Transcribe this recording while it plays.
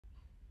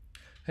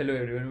Hello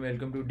everyone,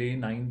 welcome to day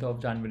 9th of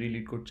January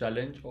Leetcode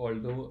challenge.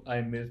 Although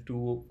I missed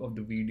two of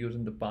the videos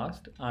in the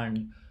past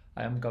and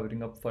I am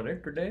covering up for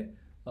it today.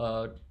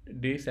 Uh,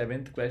 Day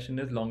 7th question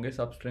is longest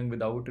substring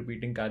without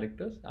repeating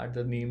characters. As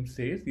the name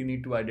says, you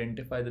need to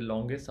identify the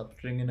longest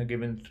substring in a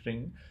given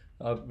string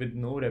with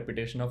no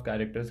repetition of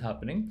characters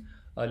happening.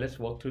 Let's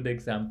walk through the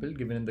example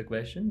given in the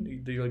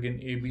question. You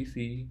again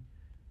ABC,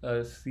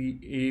 C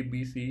A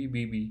B C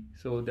B B.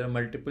 So there are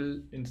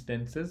multiple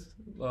instances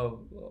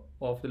of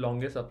the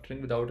longest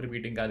substring without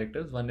repeating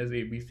characters. One is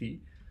ABC,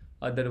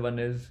 other one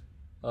is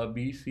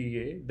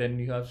BCA, then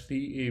you have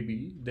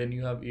CAB, then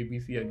you have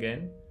ABC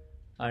again,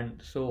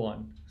 and so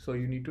on. So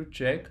you need to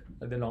check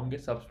the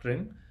longest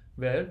substring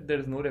where there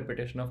is no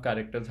repetition of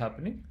characters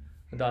happening.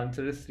 The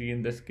answer is C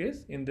in this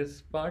case. In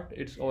this part,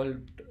 it's all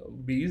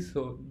B's,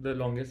 so the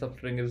longest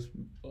substring is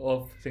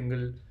of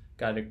single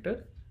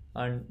character,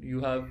 and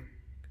you have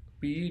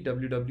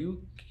PWWKEW.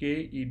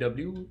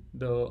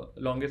 The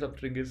longest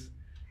substring is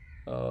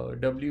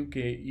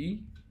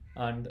WKE,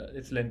 and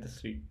its length is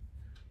 3.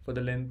 For the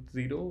length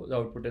 0, the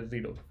output is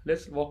 0.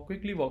 Let's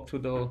quickly walk through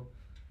the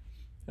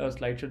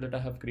slideshow that I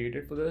have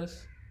created for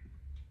this.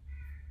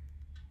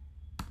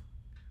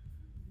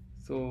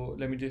 So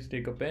let me just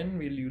take a pen.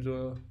 We'll use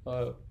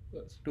a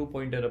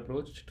two-pointer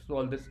approach to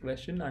solve this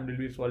question, and we'll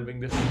be solving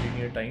this in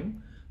linear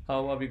time.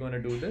 How are we going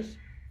to do this?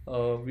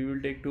 We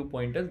will take 2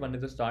 pointers. One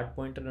is a start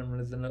pointer and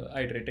one is an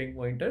iterating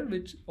pointer,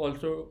 which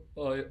also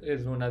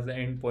is known as the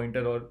end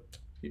pointer, or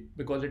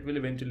because it will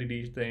eventually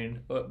reach the end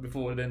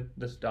before then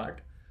the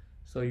start.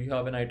 So you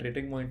have an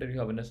iterating pointer, you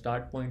have a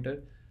start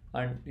pointer,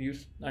 and you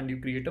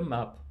create a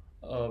map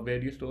where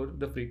you store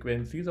the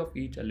frequencies of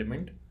each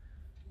element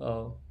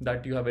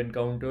that you have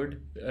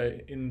encountered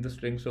in the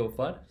string so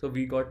far. So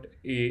we got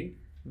A,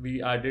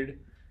 we added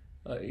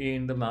A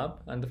in the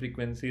map, and the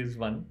frequency is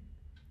 1.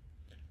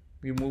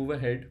 We move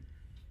ahead,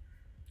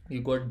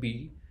 you got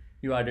B,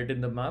 you add it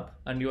in the map,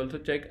 and you also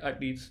check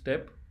at each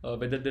step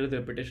whether there is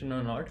repetition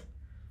or not.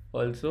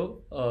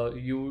 Also,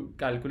 you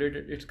calculate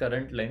its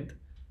current length,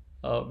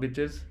 which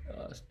is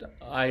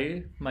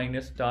I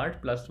minus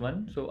start plus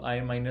 1. So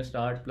I minus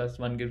start plus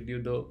 1 gives you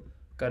the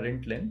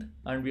current length,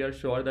 and we are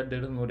sure that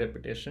there is no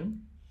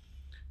repetition.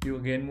 You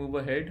again move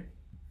ahead,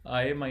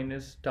 I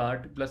minus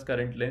start plus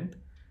current length.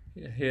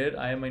 Here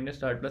I minus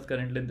start plus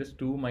current length is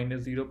 2,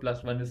 minus 0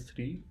 plus 1 is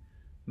 3.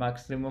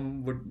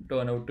 Maximum would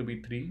turn out to be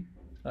 3.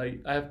 I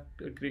have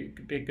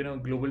taken a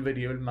global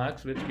variable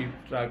max, which keeps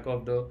track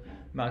of the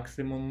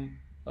maximum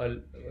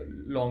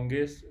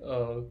longest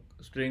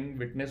string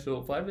witnessed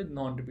so far with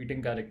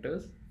non-repeating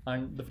characters,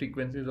 and the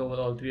frequencies of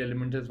all three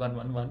elements is 1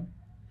 1 1.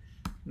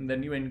 And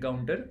then you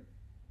encounter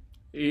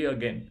A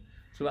again.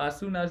 So as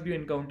soon as you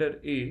encounter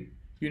A,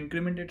 you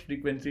increment its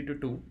frequency to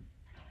 2,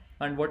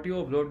 and what you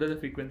observe that the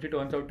frequency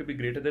turns out to be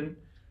greater than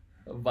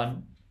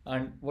 1.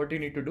 And what you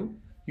need to do,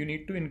 you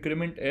need to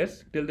increment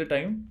S till the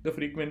time the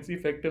frequency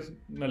effect is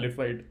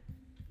nullified.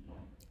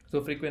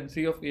 So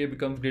frequency of A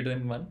becomes greater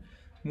than 1.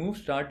 Move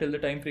start till the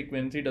time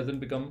frequency doesn't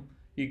become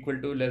equal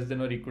to, less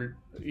than, or equal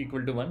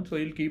to 1. So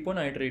you'll keep on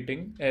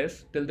iterating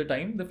S till the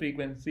time the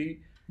frequency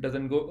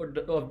doesn't go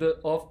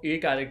of A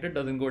character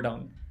doesn't go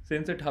down.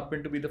 Since it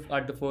happened to be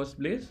at the first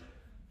place,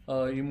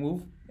 you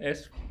move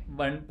S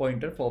one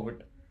pointer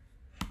forward,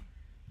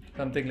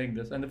 something like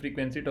this, and the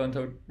frequency turns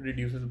out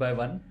reduces by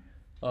 1.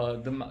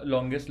 The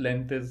longest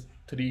length is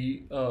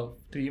 3.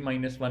 3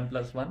 minus 1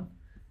 plus 1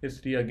 is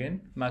 3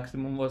 again.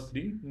 Maximum was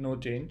 3, no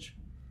change.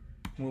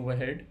 Move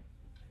ahead.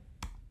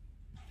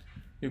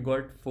 You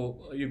got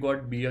 4. You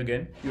got B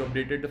again. You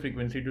updated the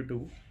frequency to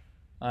 2,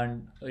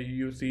 and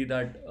you see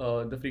that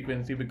the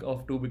frequency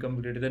of 2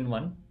 becomes greater than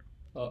 1.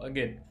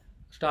 Again,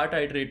 start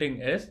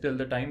iterating S till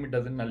the time it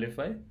doesn't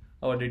nullify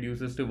or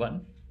reduces to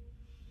 1.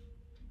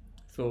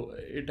 So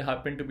it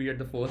happened to be at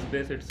the first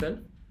place itself.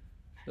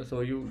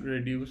 So you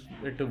reduce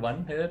it to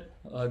 1 here.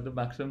 The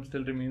maximum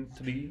still remains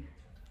 3.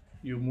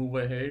 You move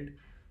ahead.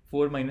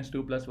 4 minus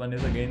 2 plus 1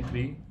 is again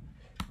 3.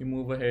 You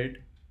move ahead,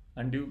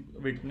 and you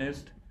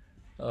witnessed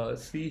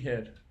C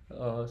here.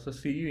 So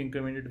C, you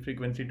incremented the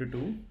frequency to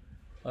 2.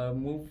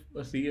 Move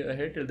C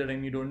ahead till the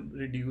time you don't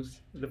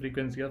reduce the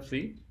frequency of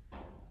C.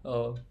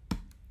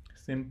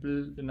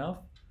 Simple enough.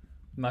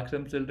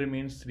 Maximum still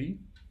remains 3.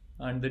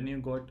 And then you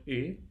got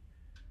A.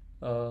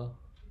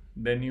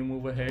 Then you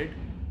move ahead.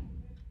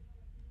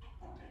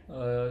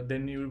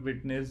 Then you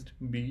witnessed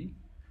B,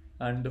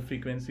 and the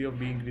frequency of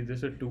B increases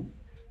to 2.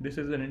 This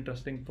is an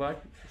interesting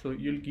part. So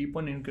you'll keep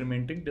on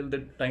incrementing till the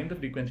time the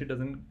frequency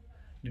doesn't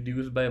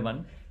reduce by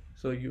 1.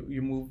 So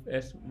you move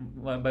S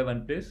by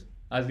 1 place.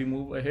 As you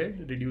move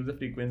ahead, reduce the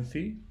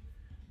frequency,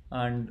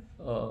 and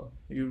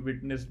you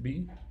witness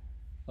B.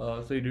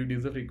 So you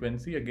reduce the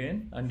frequency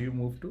again, and you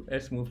move to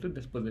S moves to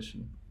this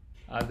position,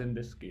 as in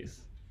this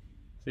case.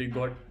 So you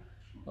got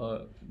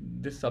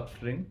this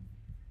substring.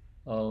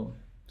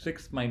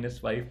 6 minus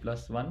 5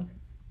 plus 1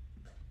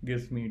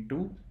 gives me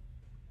 2,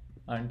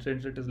 and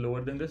since it is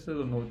lower than this,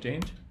 so no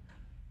change.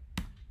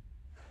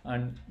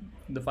 And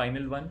the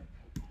final one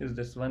is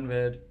this one,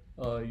 where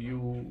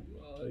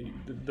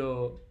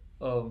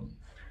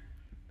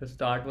the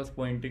start was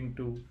pointing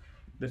to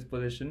this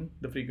position,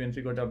 the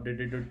frequency got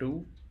updated to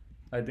 2.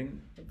 I think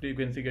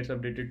frequency gets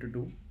updated to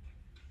 2.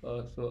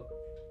 So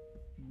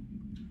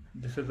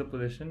this is the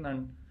position,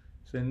 and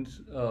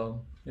since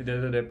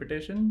there's a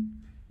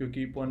repetition, you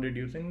keep on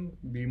reducing,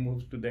 b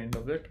moves to the end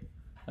of it,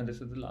 and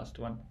this is the last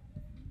one.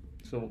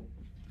 So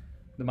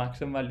the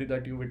maximum value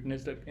that you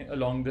witnessed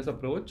along this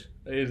approach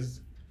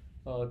is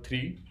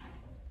 3.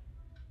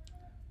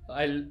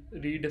 I'll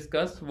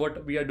rediscuss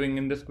what we are doing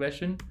in this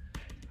question.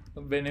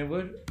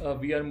 Whenever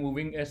we are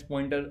moving s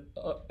pointer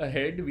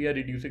ahead, we are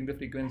reducing the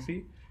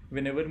frequency.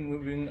 Whenever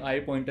moving I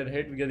pointer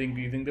ahead, we are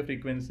increasing the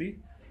frequency,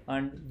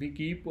 and we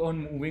keep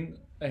on moving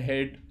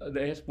ahead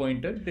the s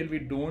pointer till we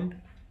don't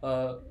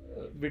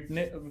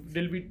witness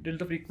till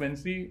the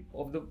frequency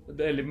of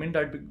the element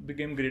that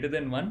became greater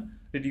than 1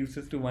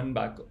 reduces to 1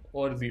 back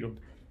or 0,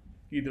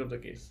 either of the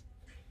case.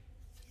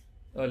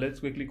 Let's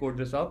quickly code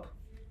this up.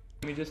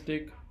 Let me just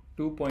take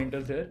 2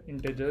 pointers here.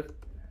 Integer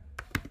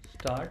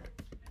start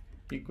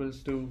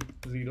equals to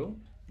 0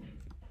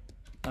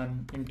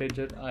 and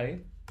integer I,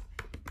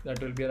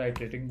 that will be our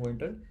iterating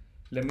pointer.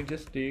 Let me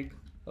just take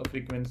a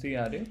frequency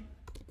array.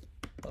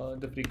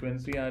 The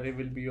frequency array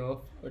will be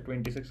of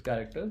 26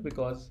 characters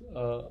because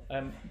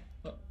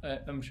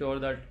I'm sure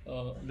that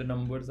the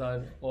numbers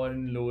are all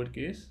in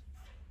lowercase,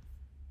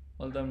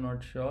 although I'm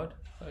not sure.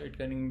 It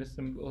can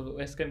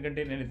s can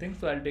contain anything,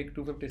 so I'll take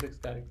 256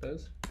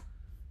 characters.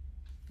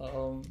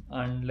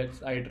 And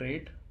let's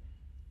iterate.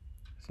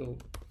 So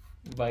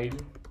while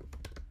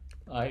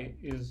I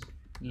is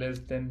less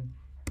than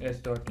s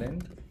dot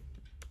length,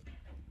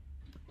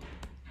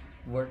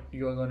 what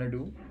you are gonna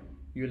do,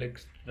 you'll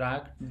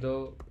extract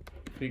the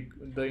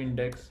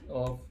index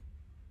of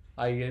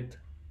ith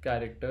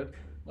character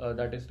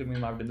that is to be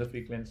mapped in the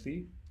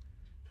frequency.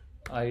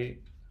 I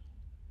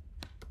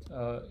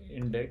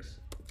index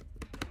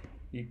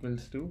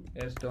equals to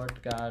s dot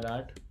char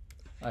at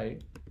I,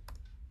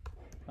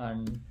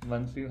 and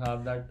once you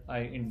have that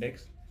I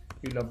index,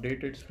 you'll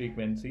update its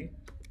frequency,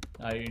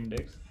 I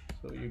index,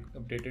 so you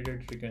updated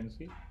its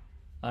frequency.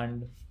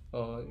 And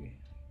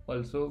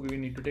also we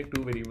need to take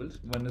 2 variables.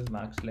 One is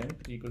max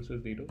length equals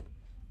to 0,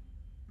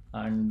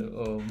 and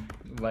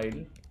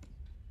while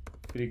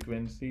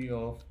frequency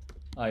of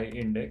I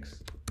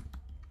index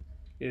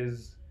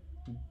is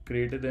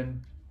greater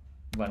than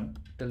 1,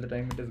 till the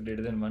time it is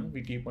greater than 1,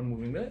 we keep on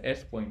moving the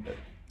s pointer.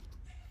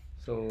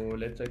 So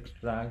let's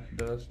extract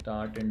the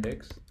start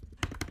index,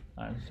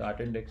 and start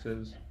index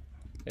is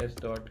s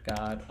dot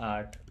char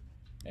at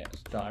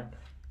start,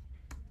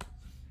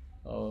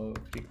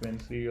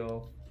 frequency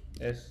of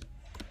s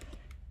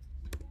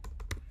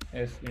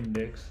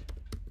index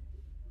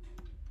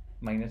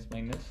minus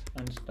minus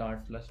and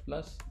start plus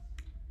plus,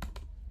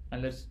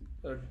 and let's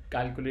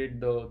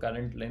calculate the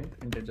current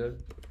length. Integer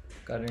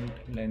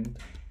current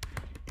length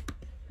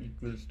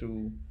equals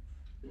to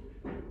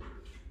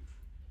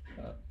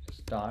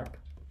start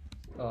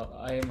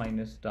I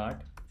minus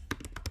start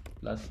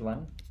plus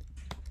 1,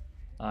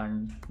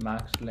 and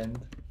max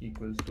length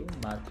equals to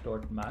max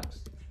dot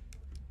max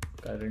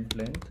current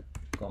length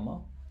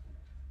comma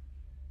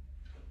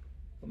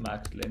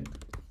max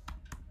length,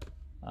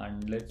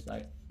 and let's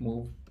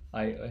move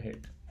I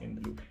ahead in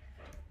the loop.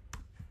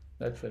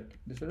 That's it.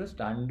 This is a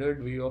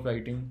standard way of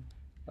writing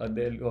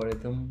the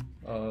algorithm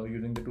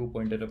using the 2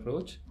 pointer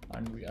approach,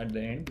 and at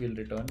the end we'll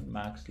return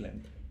max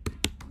length.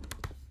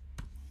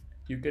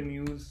 You can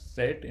use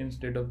set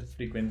instead of this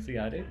frequency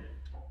array.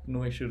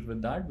 No issues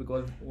with that,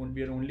 because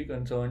we are only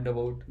concerned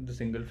about the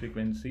single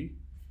frequency,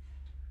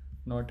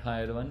 not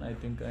higher one. I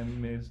think I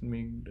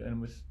made a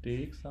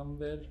mistake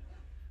somewhere.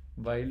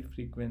 While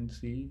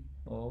frequency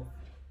of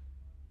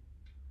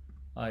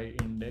I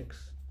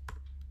index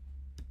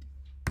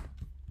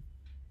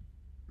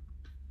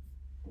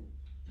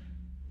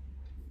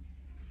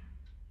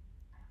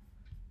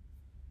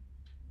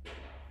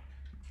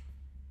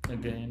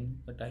again,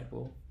 a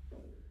typo,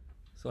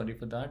 sorry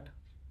for that.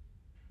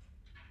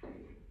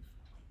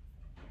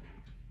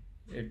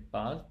 It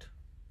passed,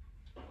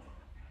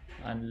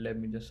 and let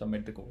me just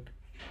submit the code.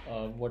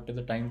 What is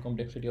the time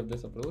complexity of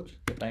this approach?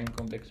 The time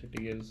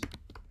complexity is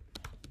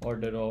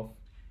order of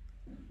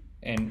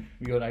n.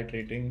 We are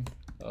iterating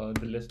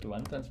the list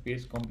once, and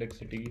space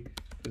complexity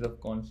is of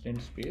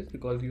constant space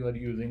because you are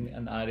using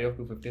an array of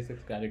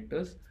 256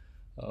 characters.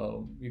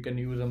 You can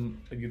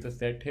use a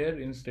set here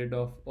instead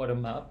of, or a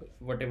map,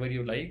 whatever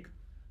you like.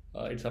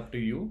 It's up to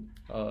you.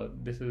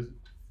 This is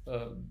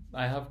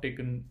I have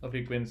taken a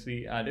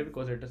frequency array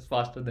because it is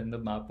faster than the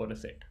map or a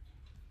set,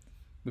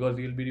 because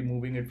you'll be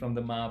removing it from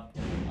the map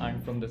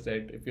and from the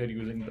set if you're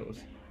using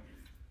those.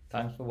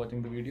 Thanks for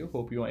watching the video.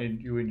 Hope you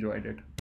enjoyed it.